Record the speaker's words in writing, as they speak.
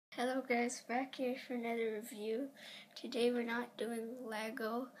Hello guys, back here for another review. Today we're not doing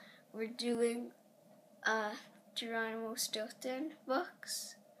Lego, we're doing Geronimo Stilton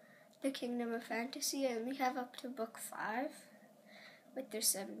books, The Kingdom of Fantasy. I only have up to book 5, but there's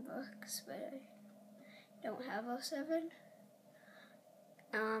 7 books, but I don't have all 7.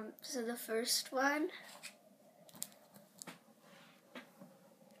 So the first one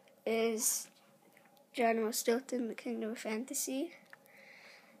is Geronimo Stilton, The Kingdom of Fantasy.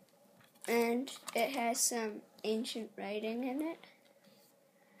 And it has some ancient writing in it.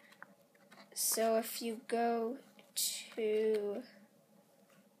 So if you go to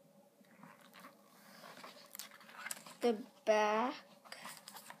the back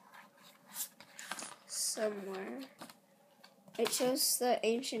somewhere, it shows the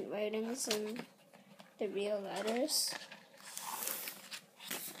ancient writings and the real letters.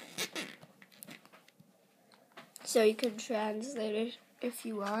 So you can translate it if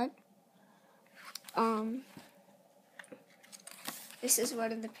you want. This is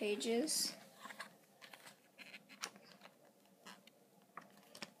one of the pages.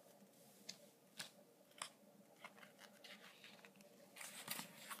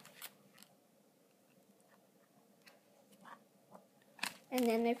 And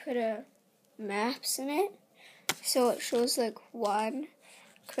then they put maps in it. So it shows like one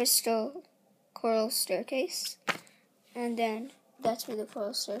crystal coral staircase. And then that's where the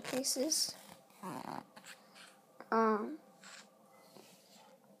coral staircase is.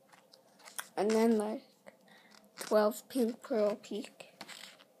 And then like 12 pink pearl peak.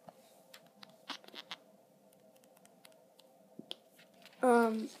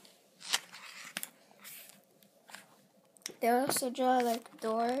 They also draw like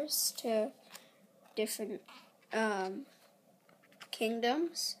doors to different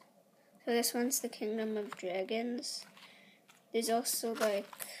kingdoms. So this one's the Kingdom of Dragons. There's also like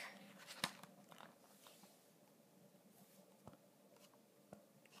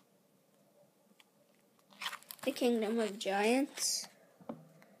the Kingdom of Giants.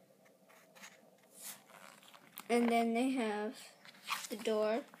 And then they have the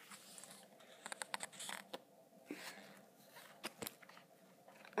door.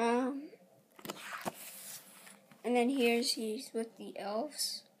 And then he's with the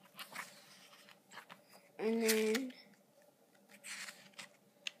elves. And then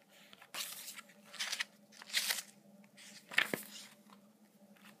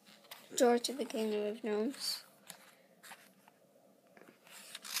door to the Kingdom of Gnomes.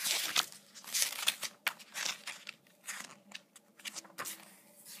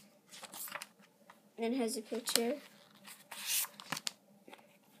 And it has a picture.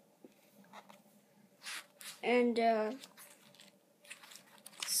 And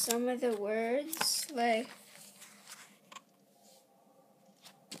some of the words, like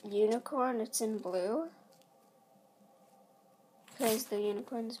unicorn, it's in blue, because the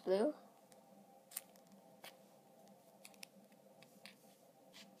unicorn's blue.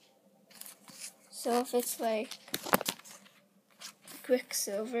 So if it's like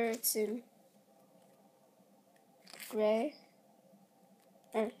Quicksilver, it's in gray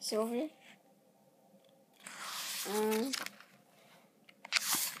or silver.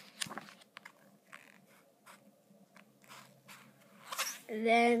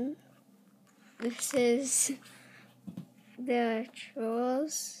 Then this is the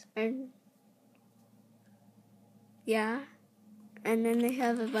trolls, and and then they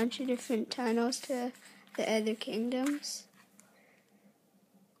have a bunch of different tunnels to the other kingdoms.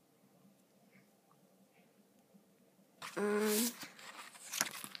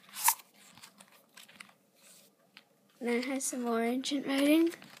 Then it has some more ancient writing.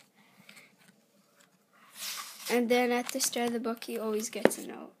 And then at the start of the book, he always gets a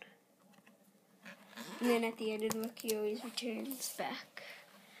note. And then at the end of the book, he always returns back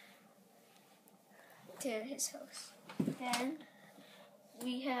to his house. Then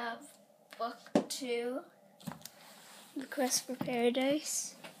we have book 2, The Quest for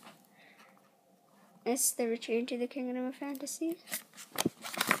Paradise. It's the Return to the Kingdom of Fantasy.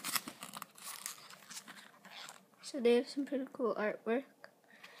 So they have some pretty cool artwork.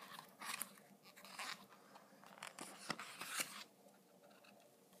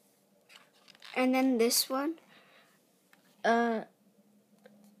 And then this one,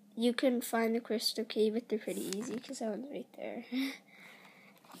 you can find the crystal key, but they're pretty easy because that one's right there.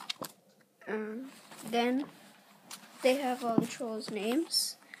 Then they have all the trolls'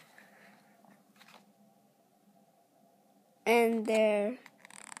 names and their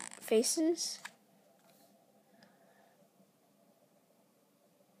faces.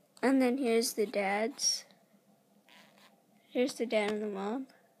 And then here's the dads. Here's the dad and the mom.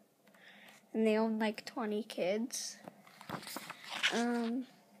 and they own like 20 kids.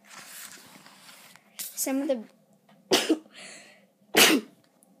 Some of the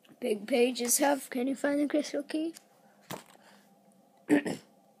big pages have, can you find the crystal key?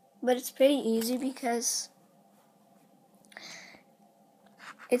 But it's pretty easy because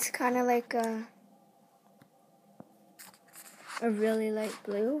it's kind of like a really light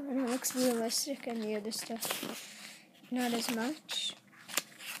blue, and it looks realistic, and the other stuff not as much.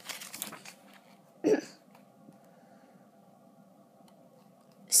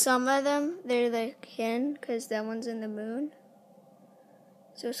 Some of them, they're like hidden because that one's in the moon,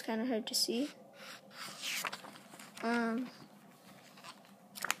 so it's kind of hard to see.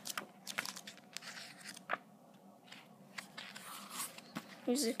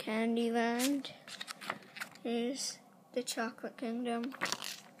 Here's the Candy Land. Here's the Chocolate Kingdom.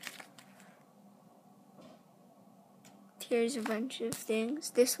 Here's a bunch of things.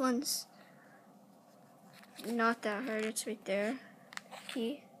 This one's not that hard. It's right there.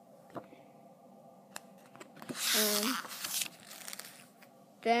 Key.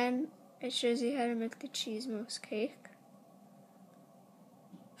 Then it shows you how to make the cheese mousse cake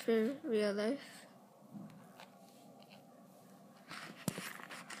for real life.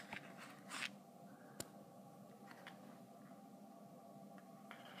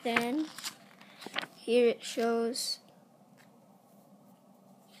 Then here it shows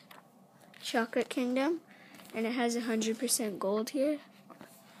Chocolate Kingdom, and it has 100% gold here.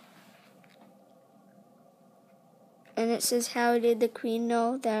 And it says, how did the queen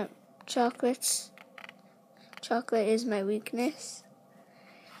know that chocolate is my weakness?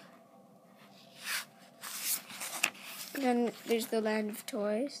 Then there's the Land of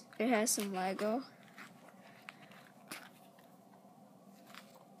Toys. It has some Lego.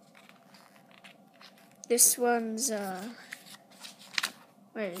 This one's,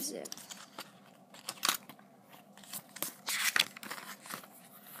 where is it?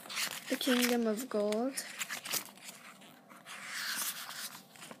 The Kingdom of Gold.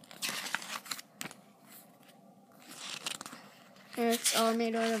 And it's all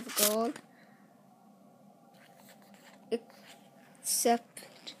made out of gold, except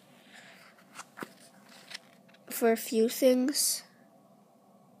for a few things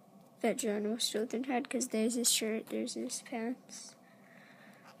that Geronimo Stilton had, because there's his shirt, there's his pants,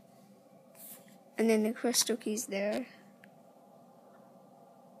 and then the crystal key's there.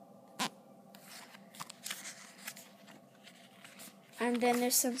 And then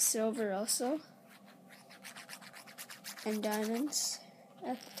there's some silver also, and diamonds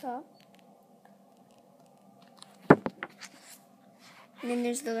at the top. And then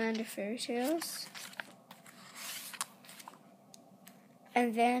there's the Land of Fairy Tales.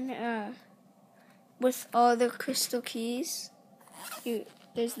 And then with all the crystal keys,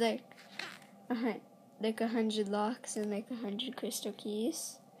 there's like 100 locks and like 100 crystal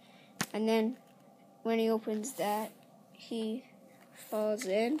keys. And then when he opens that, he falls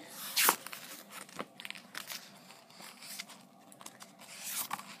in.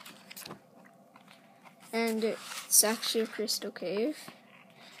 And it's actually a crystal cave.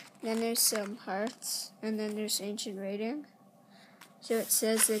 Then there's some hearts, and then there's ancient writing. So it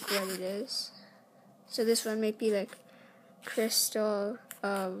says like what it is. So this one might be like crystal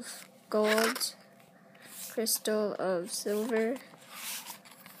of gold, crystal of silver,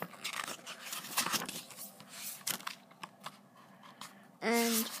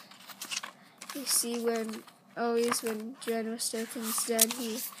 and you see when Geronimo Stilton's dead,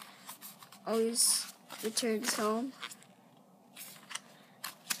 he always returns home.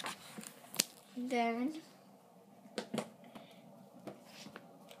 Then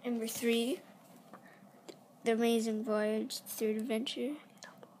number 3, The Amazing Voyage, Third Adventure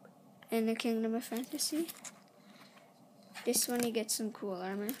in the Kingdom of Fantasy. This one you get some cool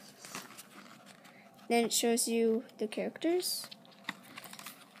armor. Then it shows you the characters.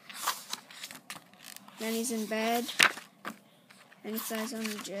 Then he's in bed, and he flies on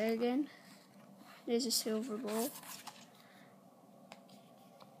the dragon. There's a silver bowl.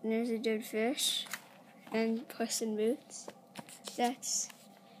 And there's a dead fish, and Puss in Boots. That's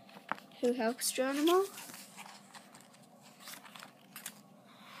who helps Geronimo.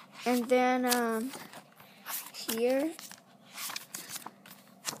 And then here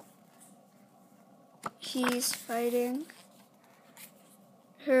he's fighting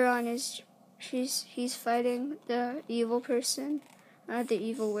her on his. He's fighting the evil person, the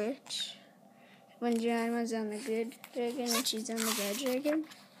evil witch. When Geronimo's on the good dragon and she's on the bad dragon.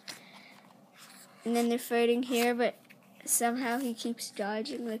 And then they're fighting here, but somehow he keeps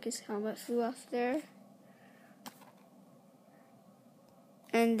dodging, like his helmet flew off there.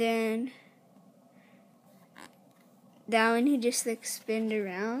 And then that one he just like spinned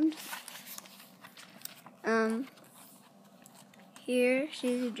around. Here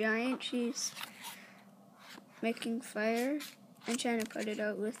she's a giant. She's making fire and trying to put it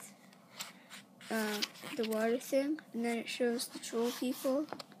out with the water thing. And then it shows the troll people.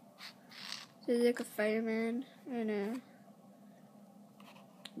 So there's like a fireman and a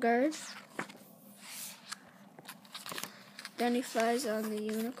guard. Then he flies on the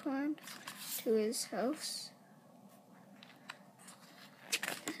unicorn to his house.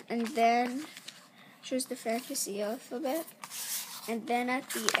 And then shows the fantasy alphabet. And then at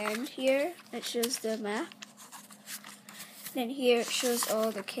the end here, it shows the map. Then here it shows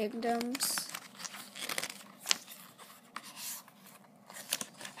all the kingdoms.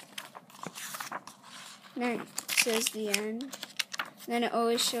 And then it says the end. And then it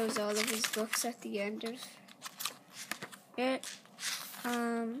always shows all of his books at the end of it.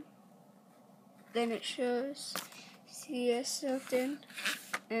 Then it shows Stilton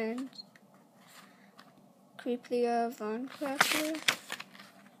and Creeplia Von Cracker.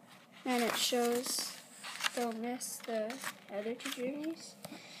 And it shows Don't Miss the other two journeys.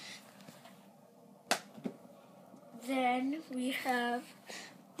 Then we have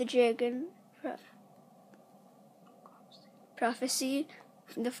the Dragon Prophecy,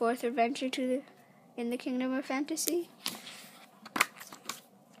 the fourth adventure in the Kingdom of Fantasy.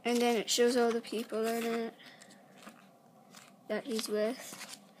 And then it shows all the people in it that he's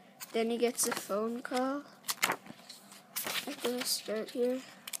with. Then he gets a phone call at the start here.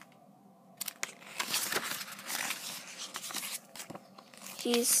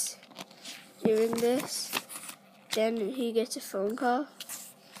 He's doing this. Then he gets a phone call.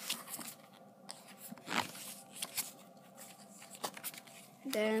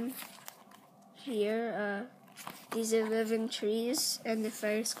 Then here, these are living trees, and the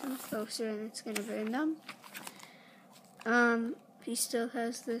fire's coming closer, and it's gonna burn them. He still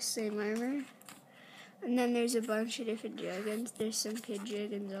has the same armor. And then there's a bunch of different dragons. There's some kid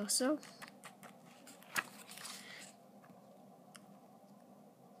dragons also.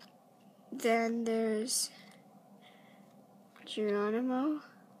 Then there's Geronimo.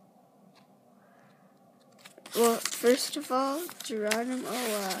 Well, first of all,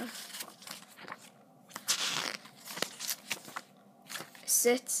 Geronimo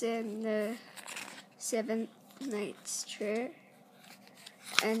sits in the seventh knight's chair,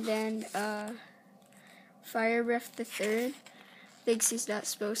 and then Fire Breath the Third thinks he's not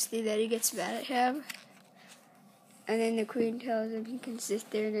supposed to, that he gets mad at him, and then the queen tells him he can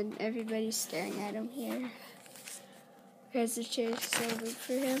sit there, and then everybody's staring at him here because the chair is so big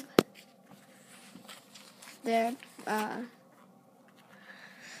for him. Then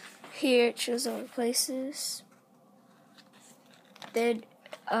here it shows all the places. Then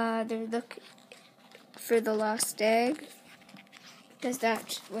they're looking for the lost egg, because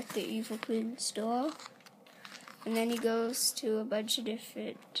that's what the evil queen stole. And then he goes to a bunch of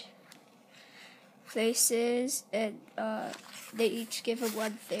different places, and they each give him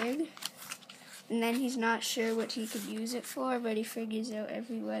one thing. And then he's not sure what he could use it for, but he figures out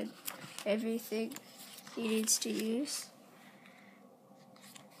everything he needs to use.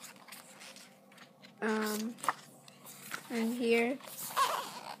 And here,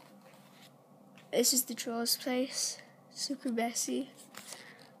 this is the troll's place. Super messy.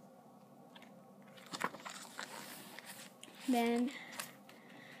 Then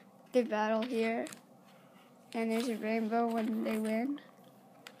they battle here, and there's a rainbow when they win.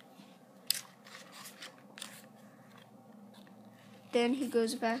 Then he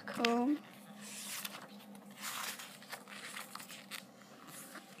goes back home.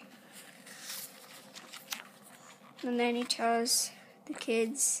 And then he tells the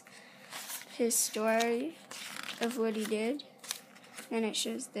kids his story of what he did. And it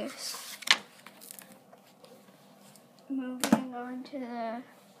shows this. Moving on to the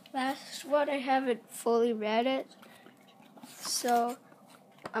last one. I haven't fully read it, so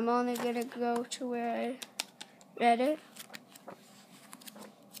I'm only going to go to where I read it.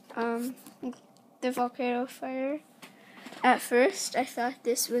 The volcano fire. At first, I thought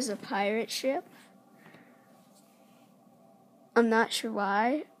this was a pirate ship. I'm not sure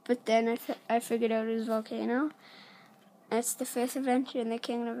why, but then I figured out it was a volcano. That's the fifth adventure in the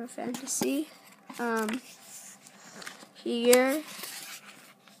Kingdom of Fantasy. Here,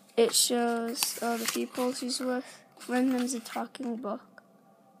 it shows all the people he's with. One of them's a talking book.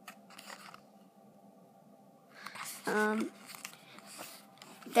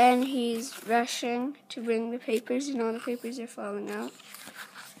 Then he's rushing to bring the papers, and all the papers are falling out.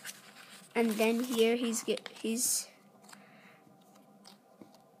 And then here he's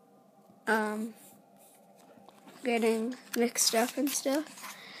getting mixed up and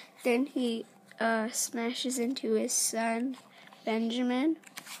stuff. Then he smashes into his son, Benjamin.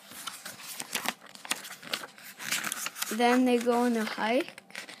 Then they go on a hike,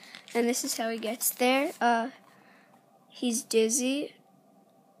 and this is how he gets there. He's dizzy,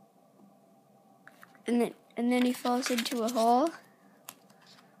 and then he falls into a hole,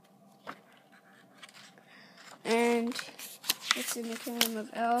 and it's in the Kingdom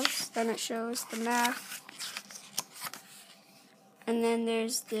of Elves. Then it shows the map, and then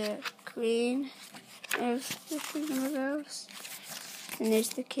there's the Queen of the Kingdom of Elves, and there's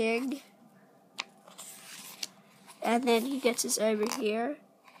the King, and then he gets his armor here: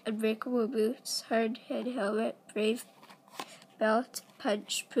 unbreakable boots, hard head helmet, brave belt,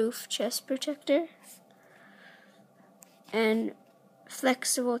 punch-proof chest protector, and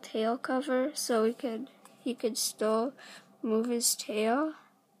flexible tail cover, so he could still move his tail,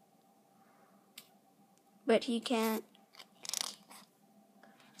 but he can't.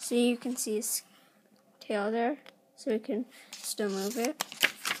 See, you can see his tail there, so he can still move it.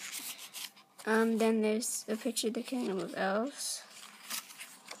 Then there's a picture of the Kingdom of Elves.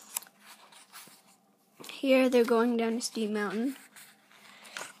 Here they're going down a steep mountain,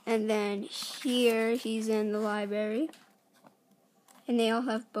 and then here he's in the library, and they all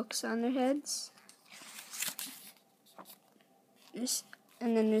have books on their heads.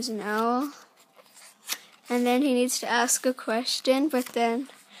 And then there's an owl, and then he needs to ask a question, but then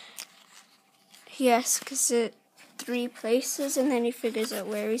he asks it 3 places, and then he figures out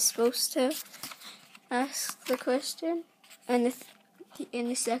where he's supposed to ask the question, and in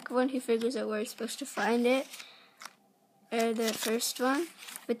the second one, he figures out where he's supposed to find it, or the first one,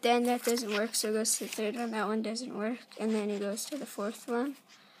 but then that doesn't work, so he goes to the third one, that one doesn't work, and then he goes to the fourth one.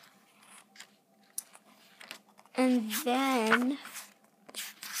 And then,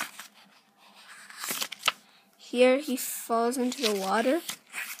 here he falls into the water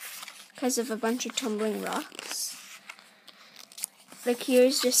because of a bunch of tumbling rocks. Like, here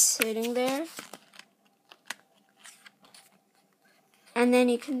he's just sitting there. And then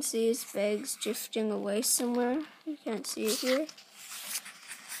you can see his bags drifting away somewhere. You can't see it here.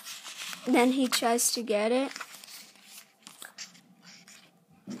 And then he tries to get it.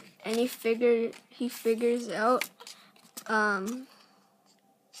 And he figures out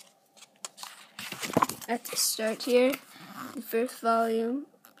at the start here, the first volume,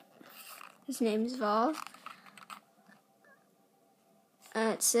 his name is Vol.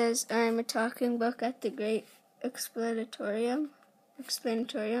 It says, I am a talking book at the Great Explanatorium.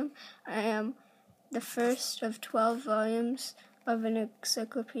 I am the first of 12 volumes of an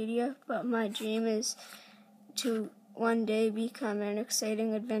encyclopedia, but my dream is to one day become an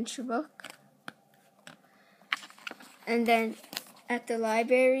exciting adventure book. And then at the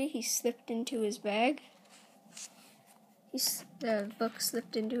library, he slipped into his bag. The book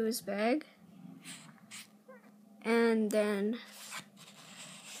slipped into his bag. And then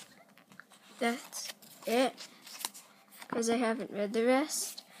that's it, because I haven't read the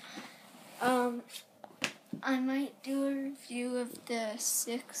rest. I might do a review of the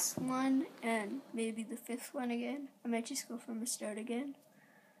 6th one and maybe the 5th one again. I might just go from the start again.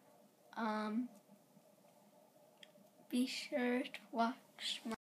 Be sure to watch my